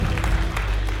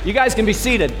You guys can be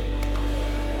seated.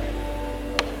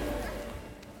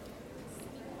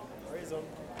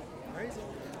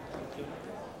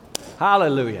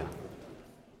 Hallelujah.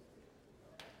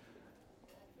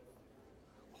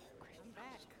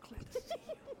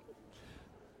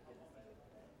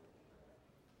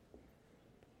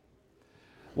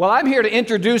 Well, I'm here to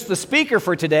introduce the speaker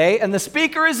for today, and the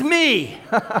speaker is me.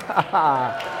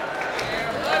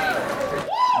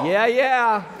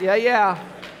 Yeah.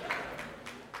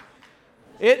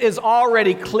 It is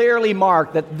already clearly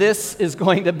marked that this is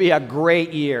going to be a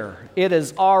great year. It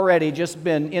has already just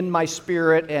been in my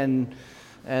spirit, and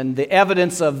the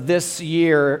evidence of this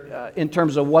year in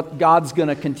terms of what God's going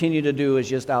to continue to do is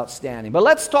just outstanding. But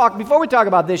let's talk, before we talk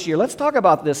about this year, let's talk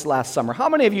about this last summer. How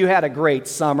many of you had a great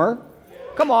summer?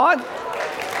 Come on.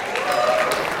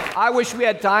 I wish we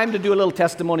had time to do a little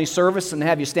testimony service and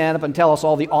have you stand up and tell us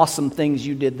all the awesome things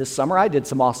you did this summer. I did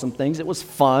some awesome things. It was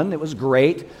fun. It was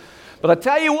great. But I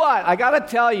tell you what, I got to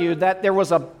tell you that there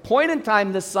was a point in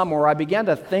time this summer where I began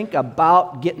to think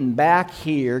about getting back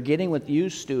here, getting with you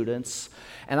students,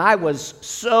 and I was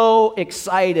so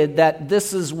excited that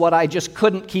this is what I just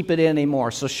couldn't keep it in anymore.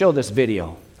 So show this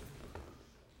video.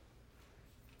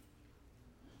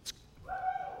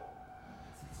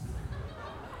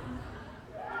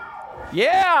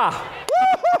 Yeah!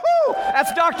 Woo-hoo-hoo!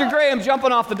 That's Dr. Graham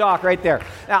jumping off the dock right there.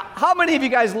 Now, how many of you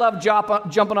guys love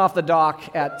jumping off the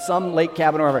dock at some lake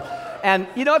cabin or whatever? And,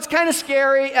 it's kind of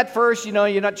scary at first,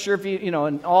 you're not sure if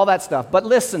and all that stuff. But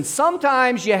listen,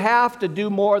 sometimes you have to do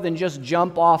more than just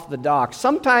jump off the dock.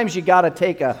 Sometimes you got to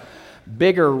take a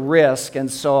bigger risk. And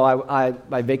so I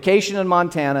vacationed in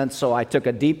Montana, and so I took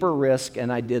a deeper risk, and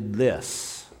I did this.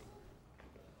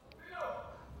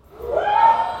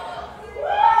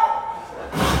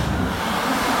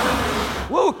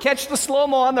 Woo, catch the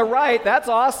slow-mo on the right. That's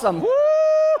awesome.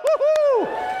 Woo-hoo-hoo.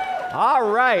 All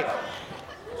right.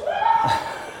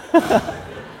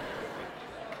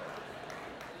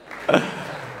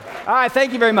 All right,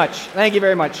 thank you very much. Thank you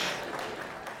very much.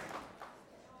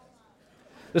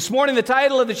 This morning, the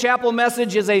title of the chapel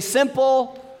message is a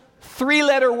simple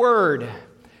three-letter word.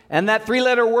 And that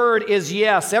three-letter word is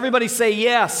yes. Everybody say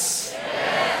yes.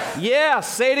 Yes.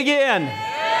 Yes. Say it again.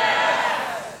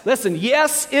 Listen,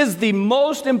 yes is the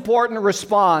most important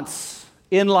response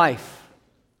in life.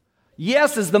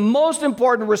 Yes is the most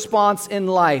important response in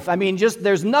life. I mean,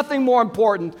 there's nothing more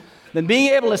important than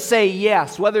being able to say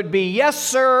yes, whether it be yes,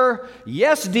 sir,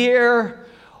 yes, dear,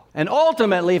 and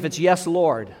ultimately, if it's yes,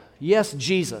 Lord, yes,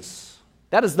 Jesus.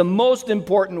 That is the most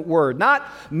important word. Not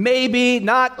maybe,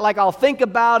 not like I'll think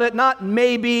about it, not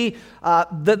maybe.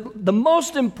 The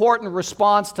most important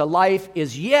response to life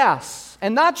is yes.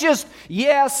 And not just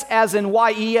yes as in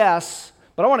Y-E-S,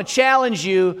 but I want to challenge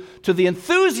you to the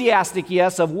enthusiastic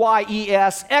yes of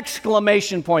Y-E-S,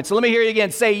 exclamation point. So let me hear you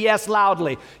again. Say yes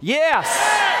loudly. Yes!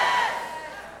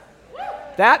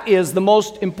 That is the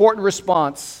most important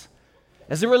response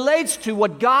as it relates to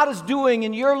what God is doing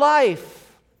in your life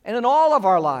and in all of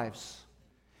our lives,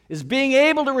 is being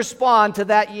able to respond to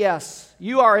that yes.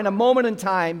 You are in a moment in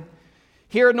time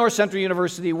here at North Central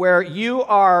University where you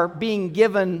are being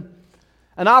given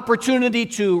an opportunity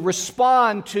to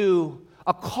respond to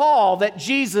a call that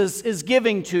Jesus is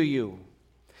giving to you.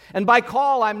 And by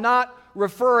call, I'm not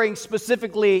referring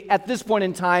specifically at this point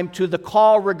in time to the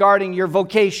call regarding your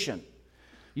vocation.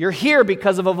 You're here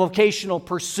because of a vocational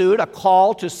pursuit, a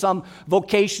call to some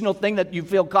vocational thing that you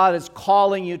feel God is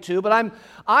calling you to. But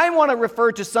I want to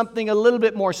refer to something a little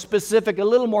bit more specific, a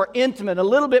little more intimate, a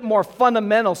little bit more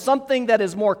fundamental, something that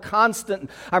is more constant.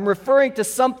 I'm referring to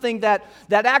something that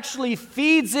actually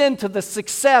feeds into the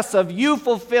success of you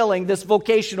fulfilling this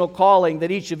vocational calling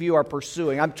that each of you are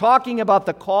pursuing. I'm talking about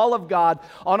the call of God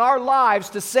on our lives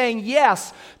to saying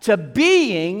yes to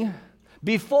being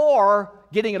before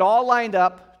getting it all lined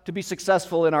up to be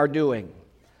successful in our doing.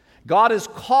 God is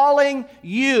calling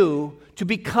you to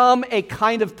become a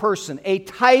kind of person, a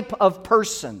type of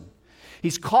person.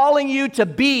 He's calling you to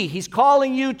be. He's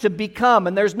calling you to become.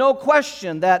 And there's no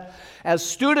question that as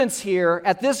students here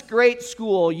at this great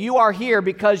school, you are here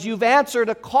because you've answered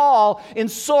a call in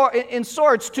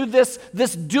sorts to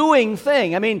this doing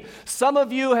thing. I mean, some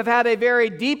of you have had a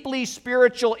very deeply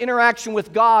spiritual interaction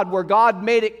with God where God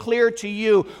made it clear to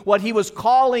you what He was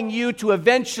calling you to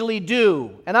eventually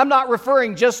do. And I'm not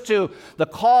referring just to the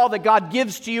call that God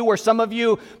gives to you where some of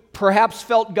you perhaps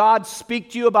felt God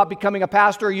speak to you about becoming a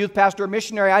pastor, a youth pastor, a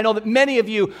missionary. I know that many of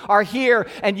you are here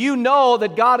and you know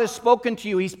that God has spoken to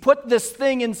you. He's put this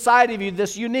thing inside of you,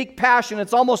 this unique passion.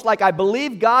 It's almost like I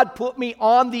believe God put me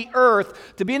on the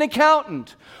earth to be an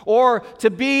accountant or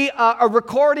to be a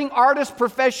recording artist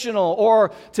professional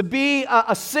or to be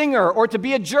a singer or to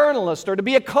be a journalist or to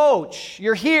be a coach.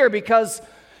 You're here because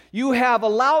you have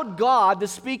allowed God to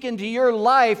speak into your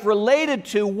life related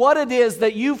to what it is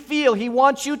that you feel He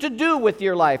wants you to do with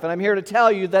your life. And I'm here to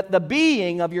tell you that the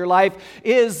being of your life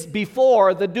is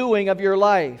before the doing of your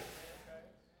life.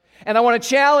 And I want to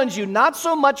challenge you not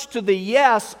so much to the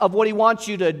yes of what He wants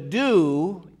you to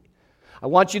do. I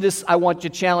want to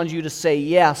challenge you to say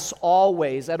yes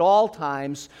always, at all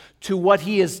times, to what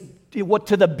He is,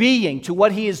 to the being, to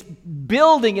what He is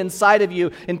building inside of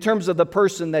you in terms of the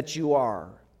person that you are.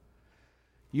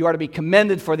 You are to be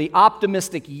commended for the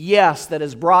optimistic yes that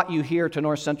has brought you here to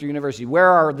North Central University. Where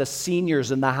are the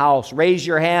seniors in the house? Raise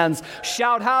your hands,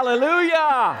 shout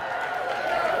hallelujah!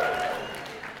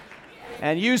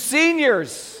 And you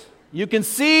seniors, you can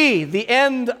see the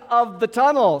end of the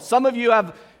tunnel. Some of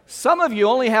you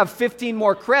only have 15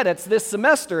 more credits this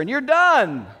semester and you're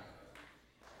done.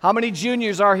 How many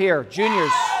juniors are here?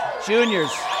 Juniors.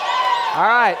 All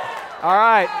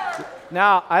right.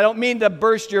 Now, I don't mean to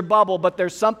burst your bubble, but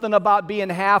there's something about being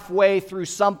halfway through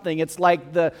something. It's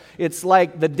like the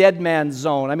dead man's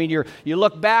zone. I mean, you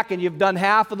look back and you've done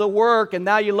half of the work, and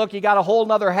now you got a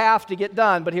whole other half to get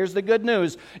done. But here's the good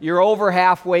news. You're over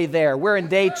halfway there. We're in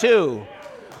day 2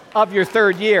 of your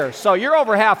 3rd year, so you're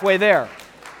over halfway there.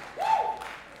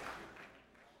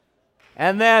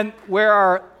 And then where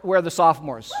are the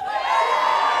sophomores?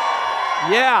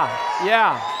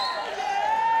 Yeah.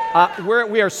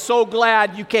 We are so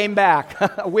glad you came back.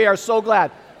 We are so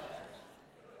glad.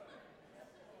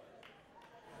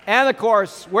 And of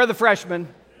course, we're the freshmen.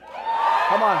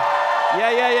 Come on.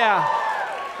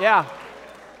 Yeah.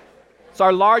 It's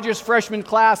our largest freshman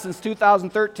class since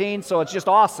 2013, so it's just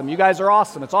awesome. You guys are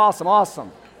awesome. It's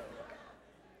awesome.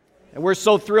 And we're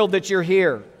so thrilled that you're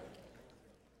here.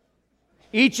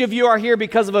 Each of you are here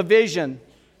because of a vision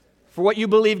for what you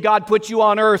believe God put you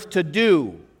on earth to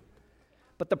do.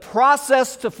 But the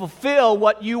process to fulfill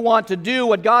what you want to do,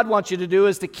 what God wants you to do,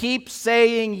 is to keep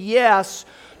saying yes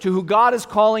to who God is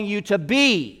calling you to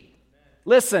be.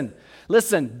 Listen,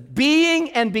 being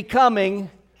and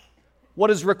becoming what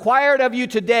is required of you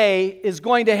today is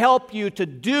going to help you to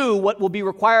do what will be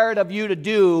required of you to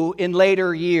do in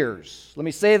later years. Let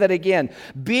me say that again.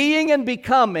 Being and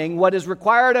becoming what is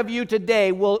required of you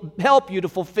today will help you to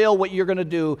fulfill what you're going to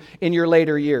do in your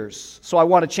later years. So I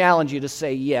want to challenge you to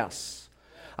say yes.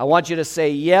 I want you to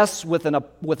say yes with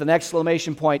an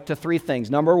exclamation point to 3 things.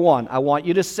 Number 1, I want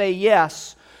you to say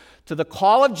yes to the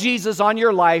call of Jesus on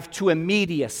your life to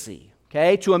immediacy.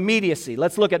 Okay, to immediacy.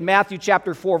 Let's look at Matthew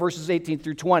chapter 4, verses 18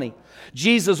 through 20.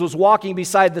 Jesus was walking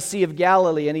beside the Sea of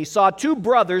Galilee, and He saw 2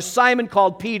 brothers, Simon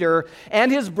called Peter,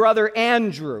 and his brother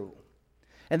Andrew.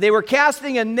 And they were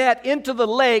casting a net into the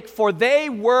lake, for they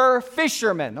were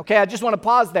fishermen. Okay, I just want to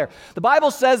pause there. The Bible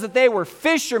says that they were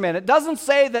fishermen. It doesn't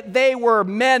say that they were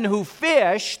men who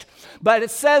fished, but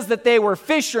it says that they were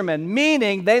fishermen,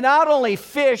 meaning they not only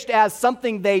fished as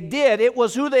something they did, it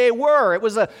was who they were. It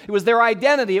was their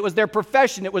identity. It was their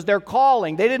profession. It was their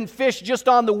calling. They didn't fish just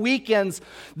on the weekends.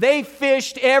 They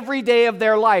fished every day of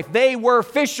their life. They were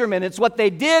fishermen. It's what they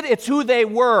did. It's who they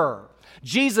were.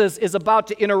 Jesus is about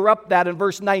to interrupt that in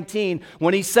verse 19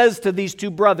 when He says to these 2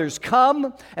 brothers,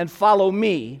 "Come and follow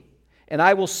me, and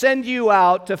I will send you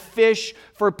out to fish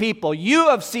for people. You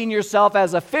have seen yourself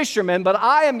as a fisherman, but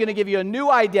I am going to give you a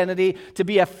new identity to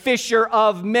be a fisher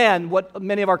of men," what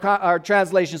many of our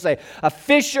translations say, a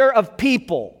fisher of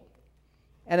people.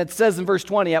 And it says in verse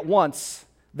 20, at once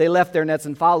they left their nets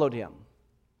and followed Him.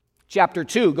 Chapter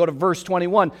 2, go to verse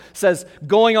 21, says,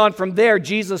 going on from there,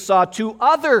 Jesus saw 2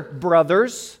 other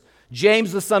brothers,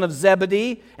 James the son of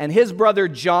Zebedee and his brother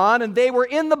John, and they were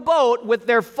in the boat with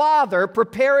their father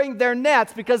preparing their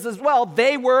nets because as well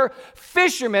they were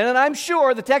fishermen. And I'm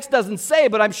sure, the text doesn't say,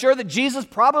 but I'm sure that Jesus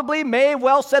probably may have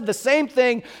well said the same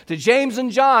thing to James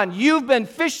and John. You've been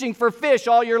fishing for fish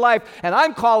all your life, and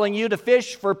I'm calling you to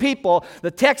fish for people. The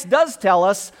text does tell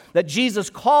us that Jesus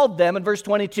called them in verse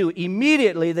 22.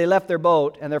 Immediately they left their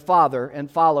boat and their father and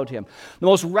followed Him. The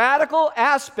most radical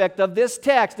aspect of this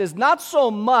text is not so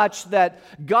much much that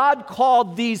God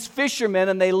called these fishermen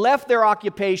and they left their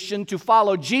occupation to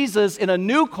follow Jesus in a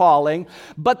new calling.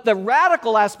 But the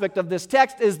radical aspect of this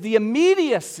text is the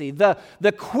immediacy,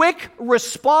 the quick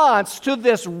response to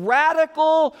this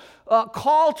radical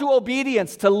call to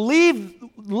obedience, to leave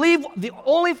the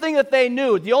only thing that they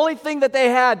knew, the only thing that they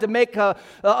had to make a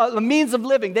means of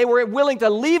living. They were willing to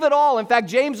leave it all. In fact,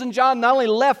 James and John not only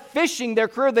left fishing their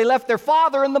career, they left their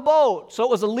father in the boat. So it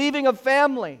was a leaving of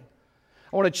family.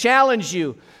 I want to challenge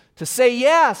you to say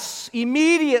yes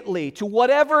immediately to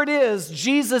whatever it is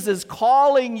Jesus is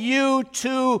calling you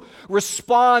to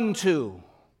respond to.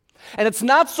 And it's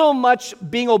not so much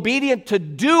being obedient to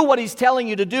do what he's telling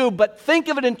you to do, but think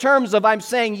of it in terms of I'm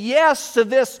saying yes to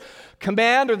this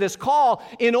command or this call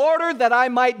in order that I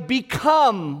might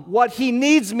become what he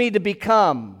needs me to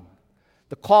become.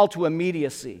 The call to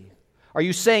immediacy. Are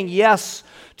you saying yes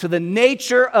to the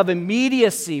nature of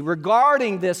immediacy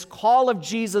regarding this call of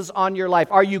Jesus on your life?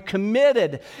 Are you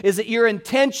committed? Is it your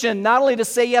intention not only to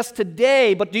say yes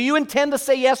today, but do you intend to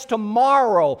say yes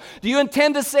tomorrow? Do you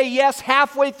intend to say yes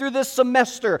halfway through this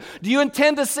semester? Do you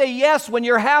intend to say yes when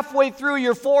you're halfway through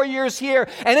your 4 years here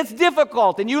and it's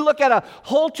difficult and you look at a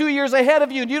whole 2 years ahead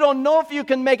of you and you don't know if you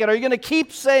can make it? Are you going to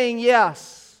keep saying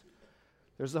yes?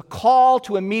 There's a call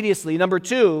to immediacy. Number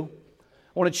 2,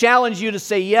 I want to challenge you to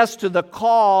say yes to the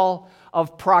call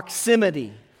of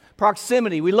proximity.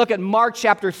 Proximity. We look at Mark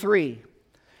chapter 3,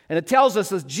 and it tells us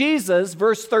that Jesus,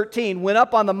 verse 13, went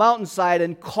up on the mountainside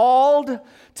and called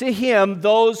to him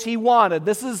those he wanted.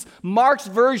 This is Mark's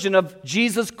version of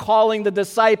Jesus calling the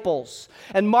disciples.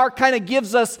 And Mark kind of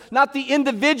gives us not the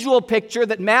individual picture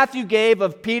that Matthew gave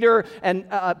of Peter and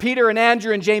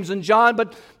Andrew and James and John,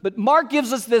 but Mark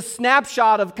gives us this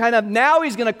snapshot of kind of now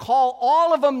he's going to call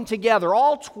all of them together,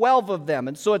 all 12 of them.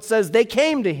 And so it says they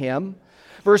came to him.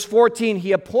 Verse 14,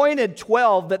 he appointed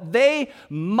 12 that they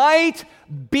might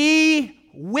be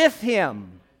with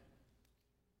him.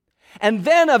 And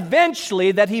then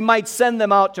eventually that he might send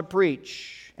them out to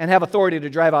preach and have authority to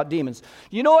drive out demons.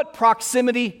 You know what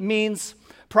proximity means?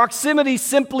 Proximity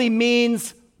simply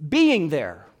means being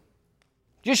there,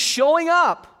 just showing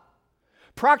up.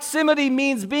 Proximity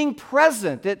means being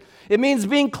present. It means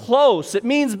being close. It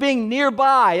means being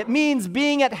nearby. It means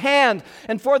being at hand.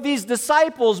 And for these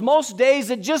disciples, most days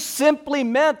it just simply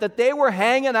meant that they were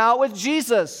hanging out with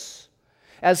Jesus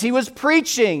as he was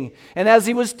preaching and as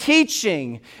he was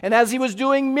teaching and as he was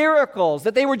doing miracles,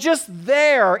 that they were just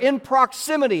there in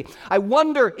proximity. I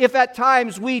wonder if at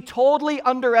times we totally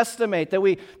underestimate, that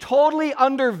we totally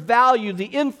undervalue the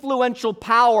influential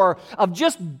power of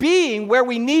just being where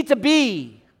we need to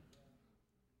be.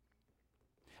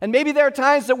 And maybe there are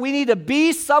times that we need to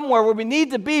be somewhere where we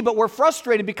need to be, but we're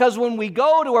frustrated because when we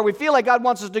go to where we feel like God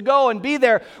wants us to go and be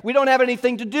there, we don't have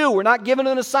anything to do. We're not given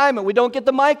an assignment. We don't get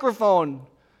the microphone.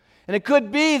 And it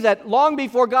could be that long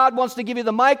before God wants to give you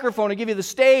the microphone or give you the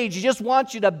stage, He just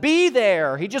wants you to be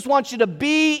there. He just wants you to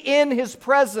be in His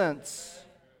presence.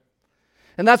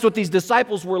 And that's what these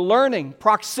disciples were learning.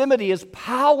 Proximity is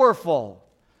powerful.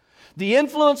 The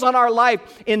influence on our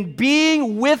life in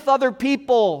being with other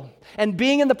people and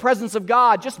being in the presence of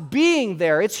God, just being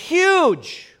there, it's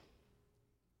huge.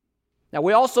 Now,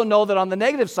 we also know that on the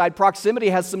negative side, proximity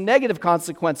has some negative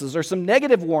consequences or some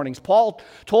negative warnings. Paul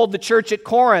told the church at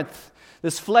Corinth,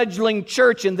 this fledgling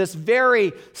church in this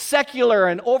very secular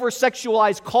and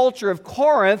over-sexualized culture of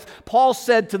Corinth, Paul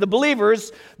said to the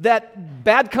believers that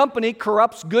bad company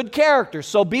corrupts good character.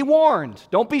 So be warned.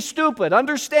 Don't be stupid.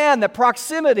 Understand that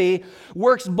proximity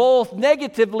works both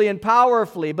negatively and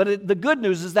powerfully. But the good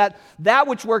news is that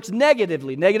which works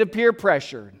negatively, negative peer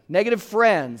pressure, negative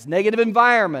friends, negative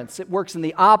environments, it works in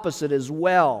the opposite as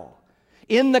well.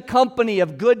 In the company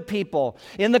of good people,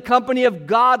 in the company of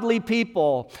godly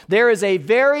people, there is a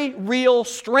very real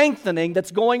strengthening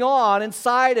that's going on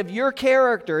inside of your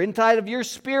character, inside of your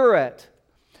spirit.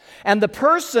 And the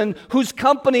person whose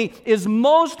company is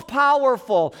most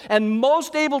powerful and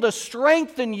most able to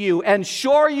strengthen you and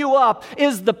shore you up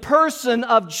is the person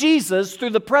of Jesus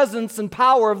through the presence and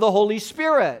power of the Holy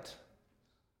Spirit.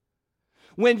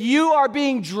 When you are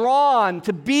being drawn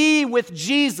to be with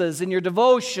Jesus in your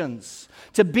devotions,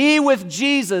 to be with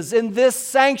Jesus in this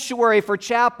sanctuary for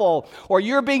chapel, or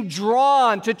you're being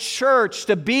drawn to church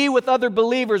to be with other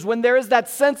believers, when there is that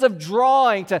sense of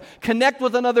drawing to connect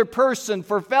with another person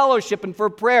for fellowship and for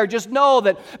prayer, just know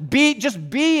that just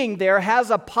being there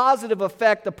has a positive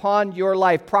effect upon your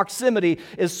life. Proximity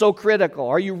is so critical.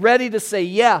 Are you ready to say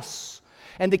yes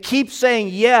and to keep saying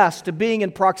yes to being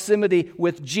in proximity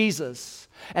with Jesus?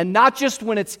 And not just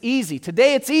when it's easy.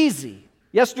 Today it's easy.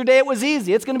 Yesterday it was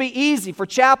easy. It's going to be easy for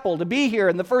chapel to be here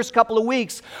in the first couple of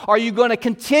weeks. Are you going to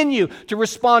continue to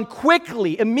respond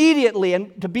quickly, immediately,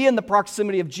 and to be in the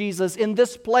proximity of Jesus in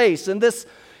this place, in this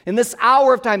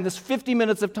hour of time, this 50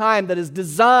 minutes of time that is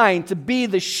designed to be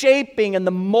the shaping and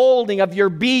the molding of your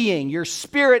being, your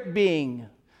spirit being,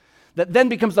 that then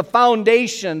becomes the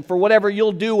foundation for whatever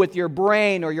you'll do with your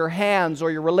brain or your hands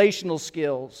or your relational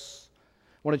skills?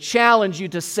 I want to challenge you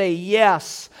to say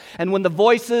yes. And when the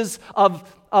voices of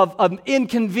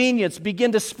inconvenience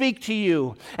begin to speak to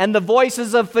you, and the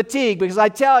voices of fatigue, because I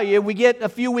tell you, we get a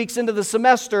few weeks into the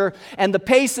semester, and the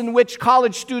pace in which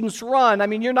college students run, I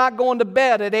mean, you're not going to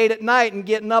bed at 8 at night and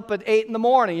getting up at 8 in the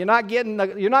morning. You're not getting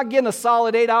a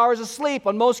solid 8 hours of sleep.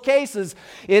 In most cases,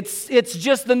 it's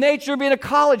just the nature of being a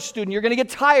college student. You're going to get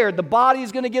tired. The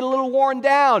body's going to get a little worn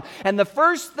down. And the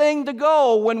first thing to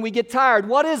go when we get tired,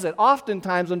 what is it?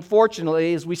 Oftentimes,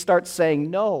 unfortunately, is we start saying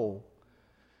no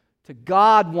to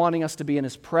God wanting us to be in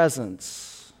His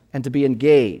presence and to be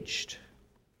engaged.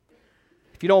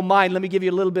 If you don't mind, let me give you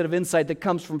a little bit of insight that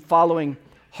comes from following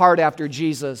hard after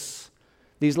Jesus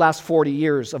these last 40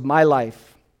 years of my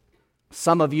life.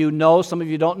 Some of you know, some of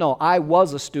you don't know. I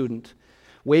was a student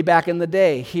way back in the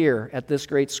day here at this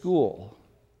great school.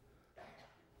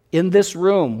 In this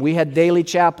room, we had daily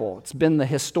chapel. It's been the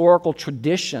historical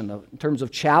tradition in terms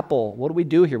of chapel. What do we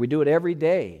do here? We do it every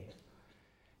day.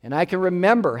 And I can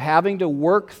remember having to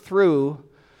work through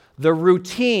the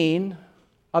routine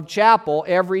of chapel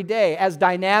every day, as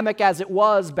dynamic as it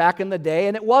was back in the day,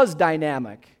 and it was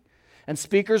dynamic. And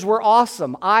speakers were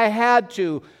awesome. I had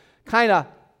to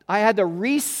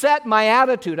reset my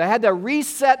attitude. I had to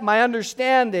reset my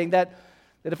understanding that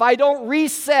if I don't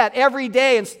reset every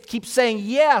day and keep saying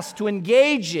yes to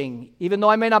engaging, even though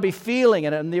I may not be feeling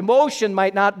it, and the emotion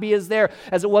might not be as there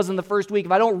as it was in the first week,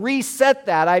 if I don't reset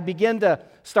that, I begin to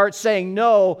start saying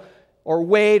no or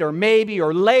wait or maybe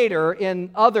or later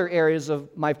in other areas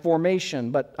of my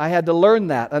formation. But I had to learn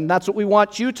that, and that's what we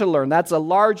want you to learn. That's a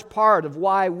large part of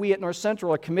why we at North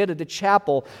Central are committed to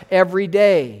chapel every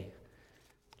day.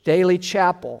 Daily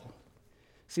chapel.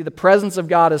 See, the presence of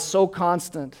God is so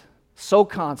constant,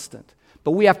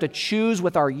 but we have to choose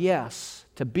with our yes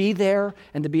to be there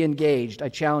and to be engaged. I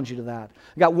challenge you to that.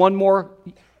 I got one more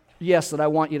yes that I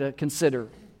want you to consider.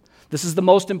 This is the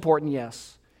most important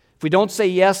yes. If we don't say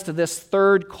yes to this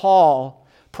third call,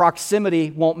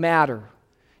 proximity won't matter.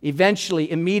 Eventually,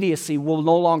 immediacy will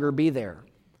no longer be there.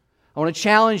 I want to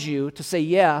challenge you to say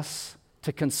yes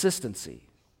to consistency.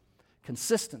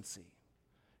 Consistency.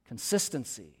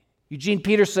 Consistency. Eugene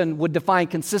Peterson would define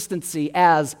consistency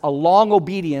as a long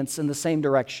obedience in the same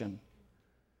direction.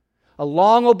 A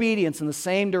long obedience in the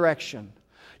same direction.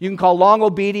 You can call long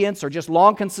obedience or just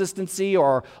long consistency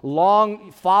or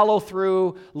long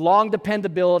follow-through, long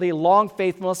dependability, long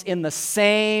faithfulness in the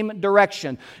same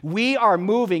direction. We are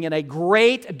moving in a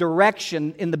great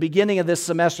direction in the beginning of this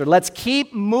semester. Let's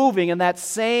keep moving in that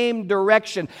same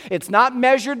direction. It's not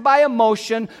measured by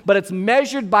emotion, but it's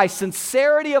measured by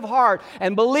sincerity of heart.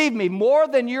 And believe me, more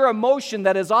than your emotion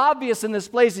that is obvious in this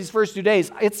place these first 2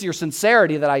 days, it's your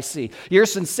sincerity that I see. Your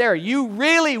sincerity. You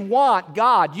really want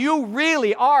God. You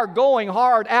really are going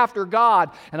hard after God.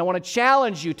 And I want to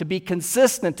challenge you to be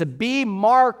consistent, to be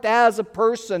marked as a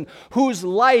person whose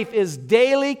life is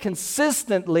daily,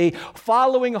 consistently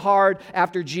following hard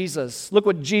after Jesus. Look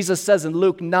what Jesus says in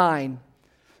Luke 9.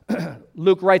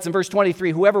 Luke writes in verse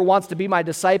 23, "Whoever wants to be my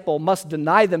disciple must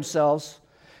deny themselves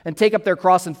and take up their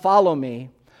cross and follow me.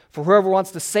 For whoever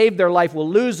wants to save their life will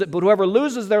lose it, but whoever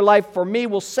loses their life for me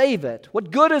will save it. What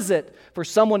good is it for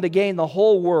someone to gain the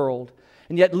whole world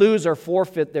and yet lose or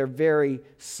forfeit their very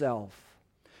self?"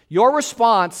 Your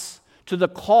response to the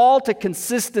call to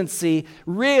consistency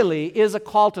really is a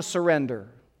call to surrender.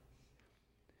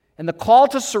 And the call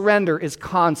to surrender is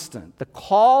constant. The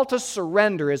call to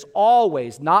surrender is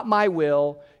always, not my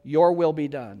will, your will be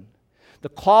done. The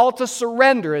call to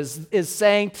surrender is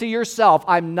saying to yourself,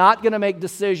 I'm not going to make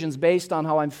decisions based on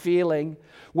how I'm feeling,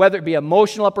 whether it be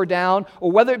emotional up or down,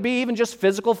 or whether it be even just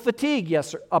physical fatigue,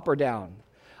 yes, or up or down.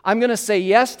 I'm going to say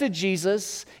yes to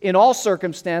Jesus in all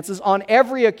circumstances, on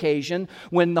every occasion.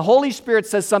 When the Holy Spirit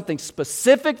says something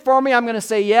specific for me, I'm going to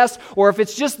say yes. Or if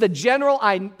it's just the general,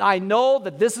 I know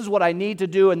that this is what I need to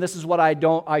do and this is what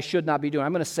I should not be doing.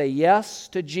 I'm going to say yes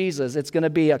to Jesus. It's going to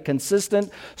be a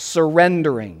consistent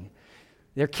surrendering.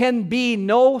 There can be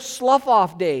no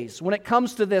slough-off days when it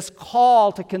comes to this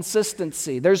call to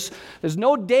consistency. There's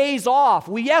no days off.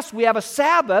 We have a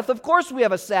Sabbath. Of course we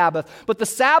have a Sabbath. But the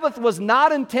Sabbath was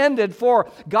not intended for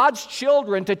God's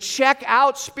children to check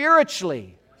out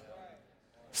spiritually.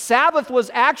 Sabbath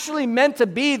was actually meant to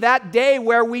be that day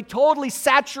where we totally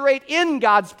saturate in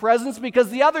God's presence because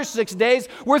the other 6 days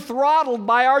were throttled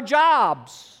by our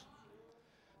jobs.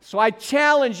 So I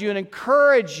challenge you and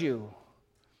encourage you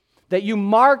that you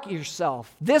mark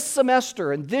yourself this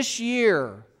semester and this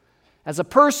year as a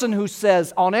person who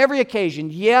says on every occasion,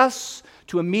 yes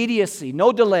to immediacy,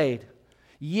 no delayed.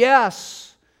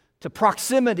 Yes to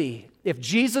proximity. If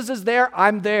Jesus is there,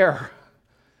 I'm there.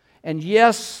 And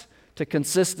yes to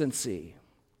consistency.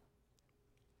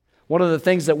 One of the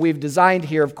things that we've designed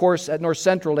here, of course, at North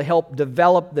Central to help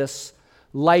develop this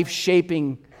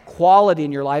life-shaping quality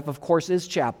in your life, of course, is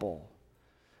chapel.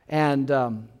 And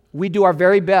we do our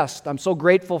very best. I'm so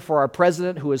grateful for our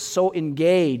president who is so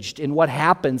engaged in what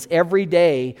happens every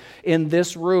day in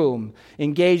this room.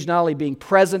 Engaged not only being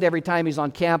present every time he's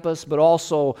on campus, but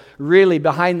also really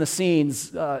behind the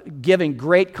scenes giving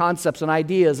great concepts and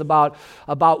ideas about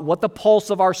what the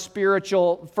pulse of our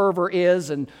spiritual fervor is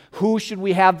and who should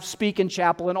we have speak in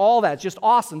chapel and all that. It's just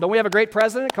awesome. Don't we have a great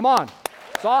president? Come on.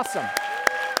 It's awesome.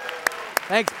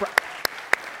 Thanks.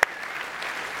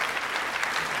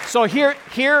 So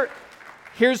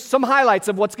here's some highlights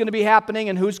of what's going to be happening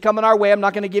and who's coming our way. I'm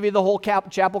not going to give you the whole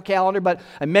chapel calendar, but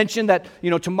I mentioned that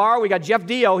tomorrow we got Jeff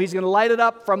Dio. He's going to light it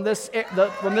up from this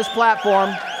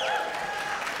platform.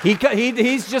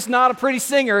 He's just not a pretty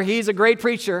singer. He's a great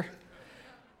preacher.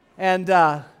 And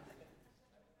then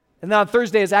on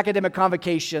Thursday is academic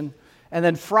convocation. And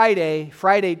then Friday,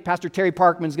 Pastor Terry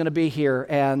Parkman is going to be here,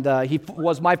 and he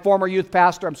was my former youth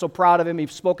pastor. I'm so proud of him. He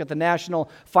spoke at the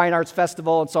National Fine Arts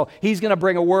Festival, and so he's going to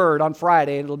bring a word on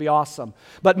Friday, and it'll be awesome.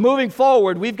 But moving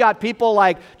forward, we've got people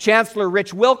like Chancellor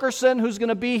Rich Wilkerson, who's going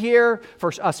to be here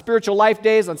for Spiritual Life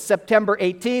Days on September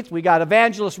 18th. We got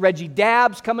Evangelist Reggie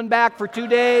Dabbs coming back for 2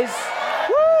 days.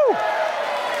 Woo!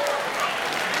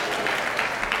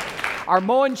 Our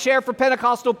Moen Chair for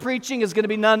Pentecostal Preaching is going to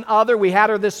be none other. We had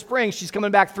her this spring. She's coming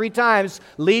back 3 times.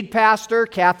 Lead pastor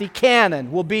Kathy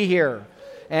Cannon will be here,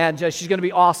 and she's going to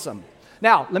be awesome.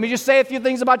 Now, let me just say a few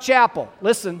things about chapel.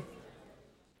 Listen,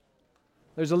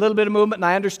 there's a little bit of movement, and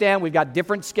I understand we've got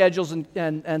different schedules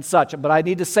and such, but I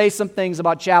need to say some things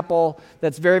about chapel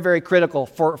that's very, very critical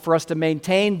for us to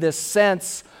maintain this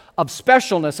sense of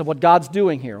specialness of what God's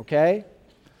doing here, okay?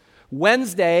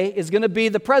 Wednesday is going to be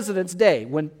the President's Day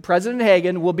when President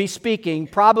Hagen will be speaking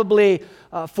probably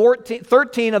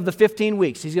 13 of the 15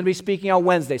 weeks. He's going to be speaking on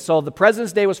Wednesday. So the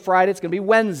President's Day was Friday. It's going to be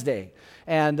Wednesday.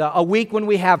 And a week when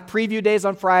we have preview days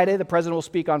on Friday, the President will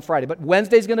speak on Friday. But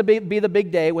Wednesday is going to be the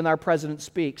big day when our President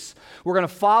speaks. We're going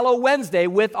to follow Wednesday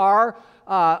with our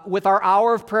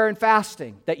hour of prayer and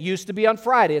fasting that used to be on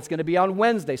Friday. It's going to be on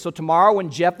Wednesday. So tomorrow when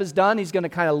Jeff is done, he's going to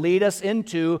kind of lead us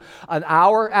into an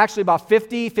hour, actually about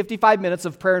 55 minutes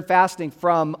of prayer and fasting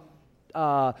from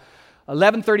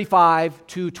 11:35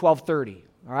 to 12:30.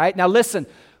 All right? Now listen,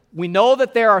 we know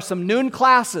that there are some noon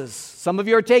classes. Some of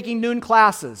you are taking noon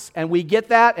classes, and we get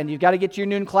that, and you've got to get to your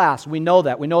noon class. We know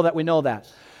that.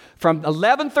 From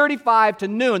 11:35 to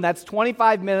noon, that's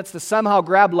 25 minutes to somehow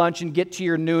grab lunch and get to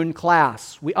your noon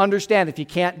class. We understand if you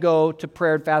can't go to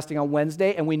prayer and fasting on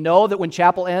Wednesday, and we know that when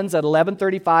chapel ends at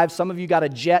 11:35, some of you got a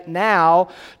jet now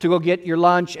to go get your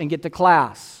lunch and get to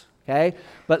class, okay?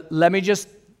 But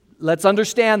let's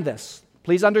understand this.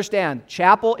 Please understand,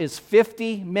 chapel is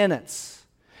 50 minutes,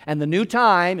 and the new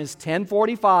time is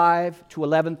 10:45 to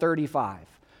 11:35.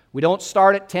 We don't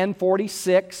start at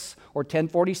 10:46 or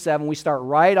 10:47. We start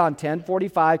right on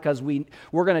 10:45 because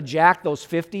we're going to jack those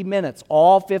 50 minutes,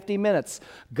 all 50 minutes,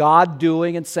 God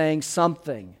doing and saying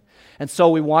something. And so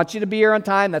we want you to be here on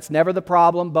time. That's never the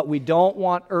problem, but we don't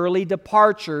want early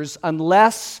departures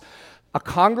unless a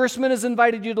congressman has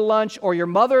invited you to lunch or your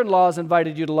mother-in-law has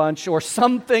invited you to lunch or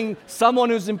someone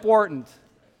who's important.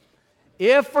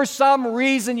 If for some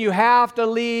reason you have to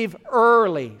leave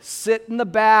early, sit in the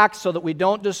back so that we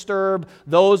don't disturb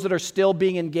those that are still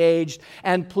being engaged.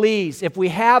 And please, if we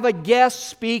have a guest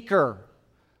speaker,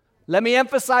 let me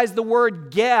emphasize the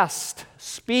word guest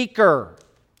speaker.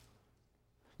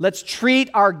 Let's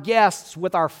treat our guests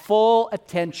with our full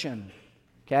attention.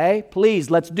 Okay? Please,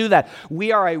 let's do that.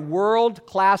 We are a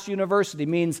world-class university.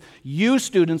 Means you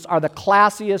students are the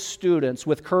classiest students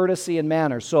with courtesy and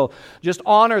manners. So just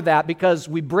honor that because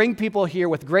we bring people here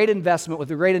with great investment,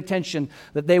 with a great intention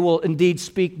that they will indeed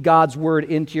speak God's word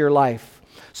into your life.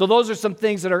 So those are some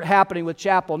things that are happening with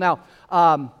chapel. Now,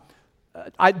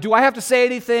 do I have to say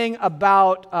anything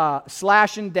about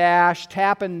slash and dash,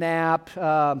 tap and nap,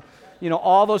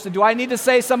 all those things? Do I need to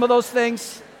say some of those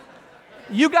things?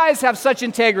 You guys have such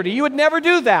integrity. You would never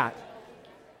do that.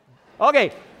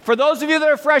 Okay, for those of you that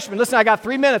are freshmen, listen, I got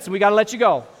 3 minutes and we got to let you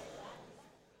go.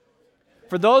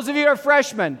 For those of you who are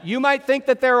freshmen, you might think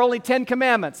that there are only 10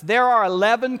 commandments. There are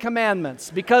 11 commandments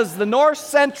because the North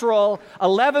Central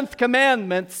 11th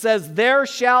commandment says, there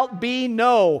shalt be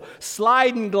no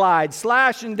slide and glide,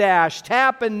 slash and dash,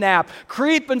 tap and nap,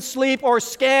 creep and sleep, or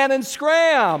scan and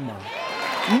scram.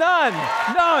 None,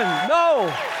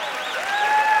 no.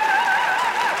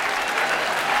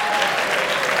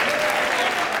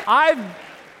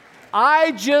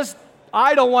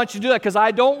 I don't want you to do that because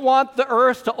I don't want the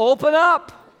earth to open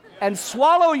up and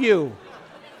swallow you.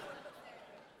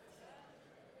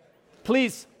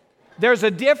 Please, there's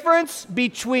a difference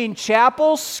between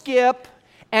chapel skip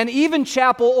and even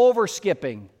chapel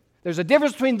overskipping. There's a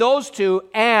difference between those two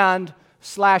and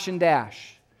slash and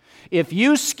dash. If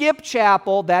you skip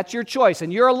chapel, that's your choice,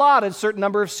 and you're allotted a certain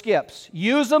number of skips.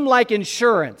 Use them like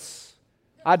insurance.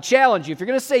 I'd challenge you, if you're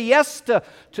going to say yes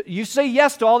you say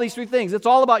yes to all these three things. It's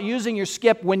all about using your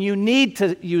skip when you need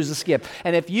to use a skip.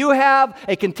 And if you have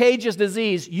a contagious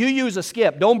disease, you use a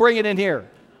skip. Don't bring it in here.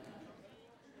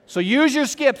 So use your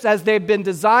skips as they've been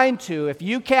designed to. If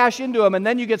you cash into them and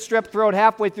then you get strep throat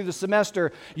halfway through the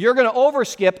semester, you're going to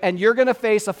overskip and you're going to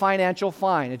face a financial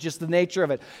fine. It's just the nature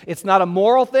of it. It's not a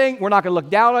moral thing. We're not going to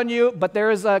look down on you, but there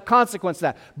is a consequence to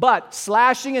that. But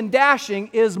slashing and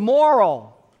dashing is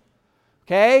moral.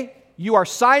 Okay? You are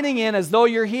signing in as though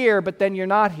you're here, but then you're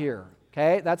not here.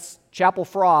 Okay? That's chapel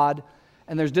fraud,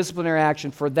 and there's disciplinary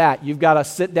action for that. You've got to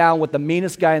sit down with the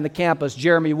meanest guy in the campus,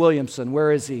 Jeremy Williamson.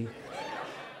 Where is he?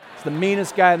 He's the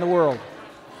meanest guy in the world.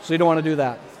 So you don't want to do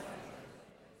that.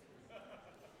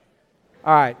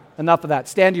 All right, enough of that.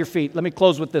 Stand to your feet. Let me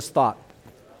close with this thought.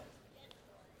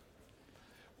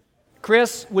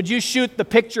 Chris, would you shoot the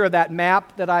picture of that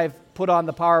map that I've put on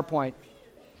the PowerPoint?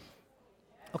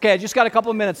 Okay, I just got a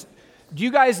couple of minutes. Do you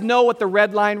guys know what the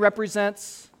red line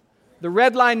represents? The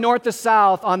red line north to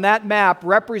south on that map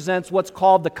represents what's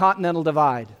called the Continental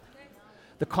Divide.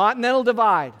 The Continental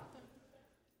Divide.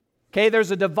 Okay,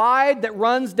 there's a divide that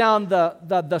runs down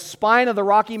the spine of the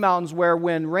Rocky Mountains where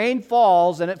when rain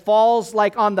falls, and it falls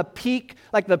like on the peak,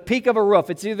 like the peak of a roof,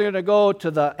 it's either going to go to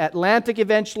the Atlantic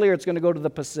eventually or it's going to go to the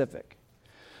Pacific.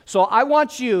 So I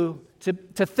want you to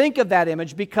think of that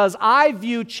image because I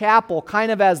view chapel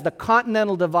kind of as the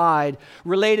Continental Divide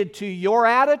related to your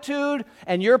attitude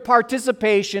and your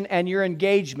participation and your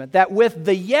engagement. That with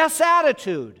the yes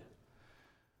attitude,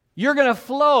 you're going to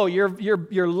flow.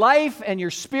 Your life and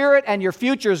your spirit and your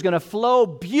future is going to flow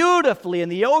beautifully in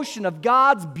the ocean of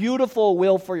God's beautiful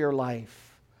will for your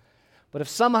life. But if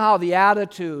somehow the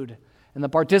attitude and the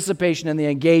participation and the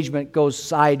engagement goes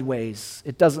sideways,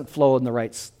 it doesn't flow in the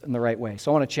right way.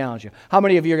 So I want to challenge you. How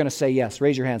many of you are going to say yes?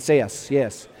 Raise your hand. Say yes.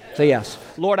 Yes. Say yes.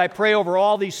 Lord, I pray over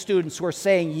all these students who are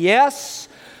saying yes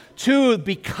to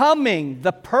becoming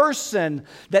the person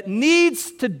that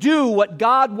needs to do what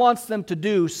God wants them to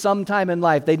do sometime in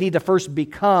life. They need to first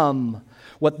become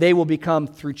what they will become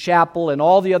through chapel and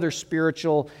all the other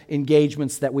spiritual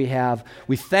engagements that we have.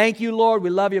 We thank you, Lord.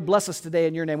 We love you. Bless us today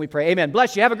in your name we pray. Amen.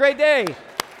 Bless you. Have a great day.